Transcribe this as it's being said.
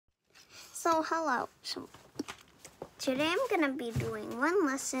So hello. So today I'm gonna be doing one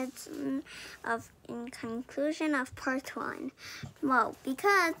lesson in conclusion of part 1. Well,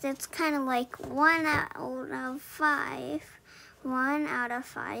 because it's kind of like 1 out of 5, 1 out of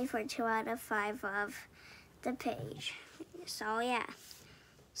 5 or 2 out of 5 of the page. So yeah.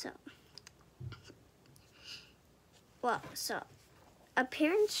 So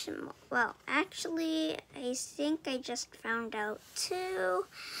appearance. Well, actually, I think I just found out two.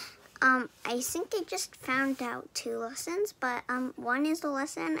 I think I just found out 2 lessons, but one is a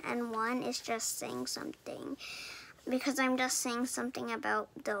lesson and one is just saying something, because I'm just saying something about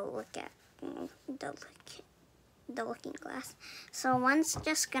the looking glass. So one's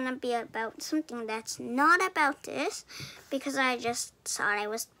just gonna be about something that's not about this, because I just thought I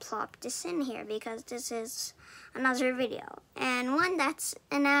would plop this in here because this is another video, and one that's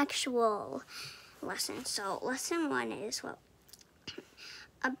an actual lesson. So lesson 1 is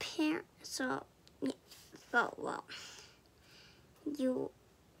you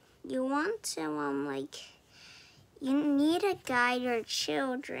want to you need to guide your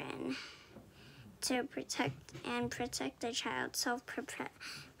children to protect the child's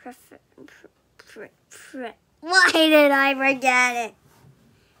why did I forget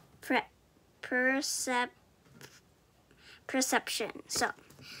it? Perception. So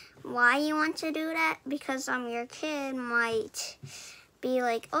why you want to do that? Because your kid might be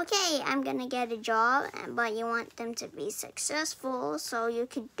like, okay, I'm gonna get a job, but you want them to be successful, so you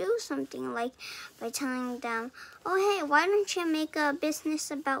could do something like by telling them, oh hey, why don't you make a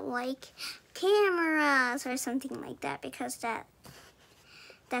business about cameras or something like that, because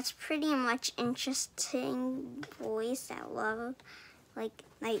that's pretty much interesting boys that love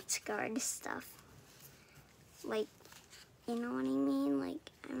night guard stuff. You know what I mean?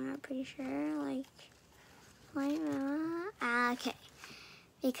 I'm not pretty sure. Okay.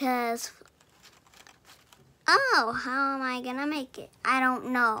 Because, how am I gonna make it? I don't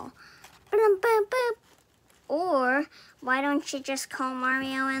know. Or, why don't you just call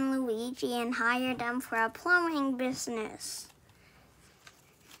Mario and Luigi and hire them for a plumbing business?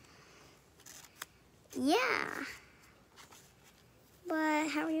 Yeah. But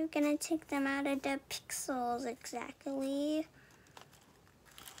how are you gonna take them out of the pixels exactly?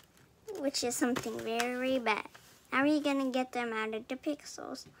 Which is something very bad. How are you gonna get them out of the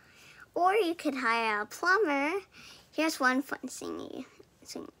pixels? Or you could hire a plumber. Here's one fun thing.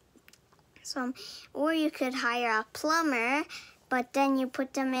 Or you could hire a plumber, but then you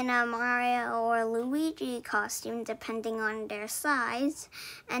put them in a Mario or Luigi costume, depending on their size,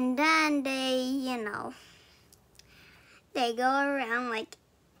 and then they go around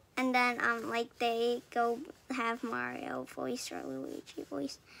and then they go have Mario voice or Luigi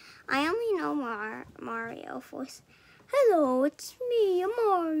voice. I only know Mario voice. Hello, it's me,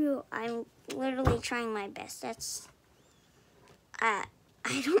 Mario. I'm literally trying my best. I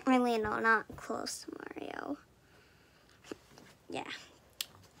don't really know, not close to Mario. Yeah.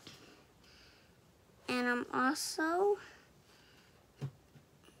 And I'm also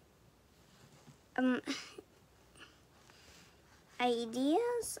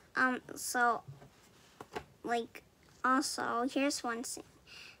ideas. Also, here's one thing.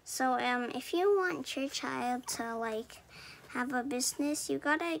 So, if you want your child to, have a business, you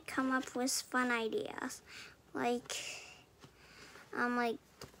gotta come up with fun ideas.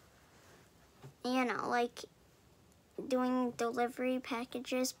 Doing delivery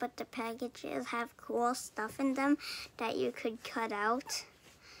packages, but the packages have cool stuff in them that you could cut out.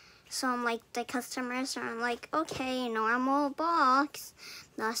 So, the customers are okay, normal box,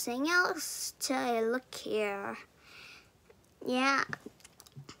 nothing else to look here. Yeah.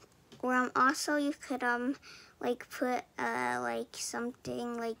 Or also you could put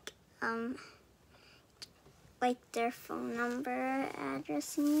something their phone number,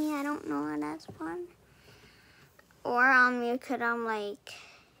 address thingy. I don't know, that's fun. Or you could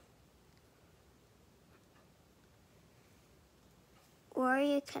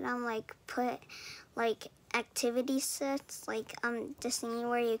put activity sets, the thingy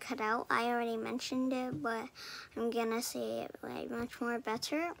where you cut out. I already mentioned it, but I'm gonna say it much more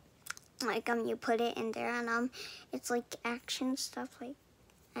better. You put it in there, and it's action stuff. I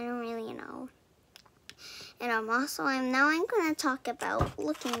don't really know. And I'm gonna talk about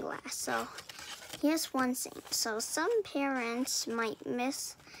looking glass. So here's one thing. So some parents might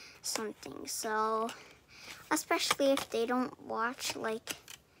miss something. So especially if they don't watch I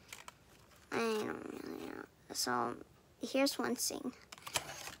don't really know. So here's one thing.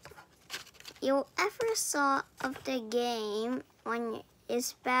 You ever saw of the game when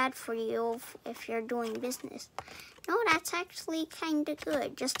it's bad for you if you're doing business? No, that's actually kind of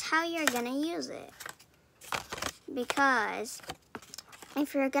good. Just how you're gonna use it. Because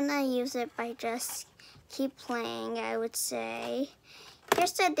if you're gonna use it by just keep playing, I would say,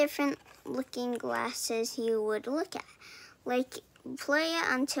 here's the different looking glasses you would look at. Like, play it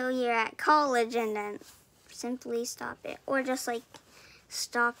until you're at college and then simply stop it. Or just like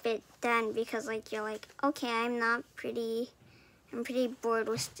stop it then because like you're like, okay, I'm pretty bored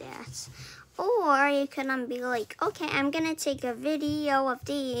with this. Or you could be like, okay, I'm gonna take a video of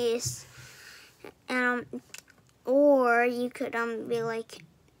these. Or you could be like,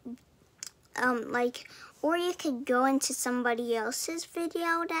 or you could go into somebody else's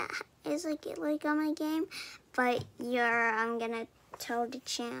video that is like a game, but I'm gonna tell the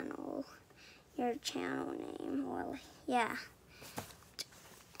channel, your channel name, or yeah.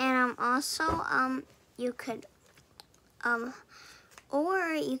 And also you could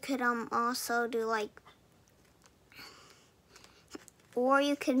or you could also do like, or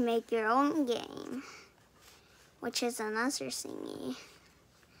you could make your own game, which is another thingy.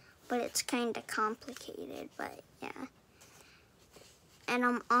 But it's kind of complicated, but yeah.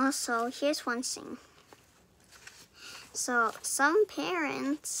 And also, here's one thing. So, some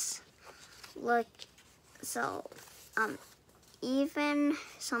parents even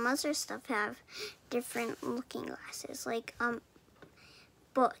some other stuff have different looking glasses, like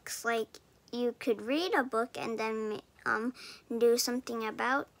books. Like, you could read a book and then do something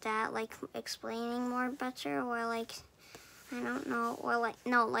about that, like explaining more better, or like, I don't know, or like,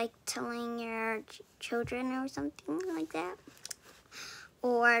 no, like telling your children or something like that.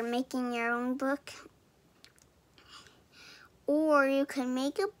 Or making your own book. Or you can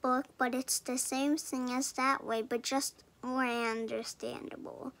make a book, but it's the same thing as that way, but just more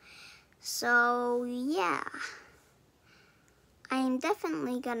understandable. So, yeah. I'm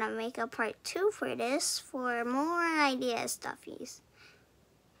definitely gonna make a part 2 for this, for more idea stuffies.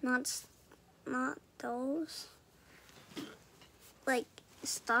 Not those. Like,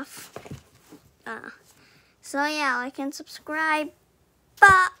 stuff. So yeah, like and subscribe.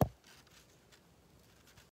 Bye!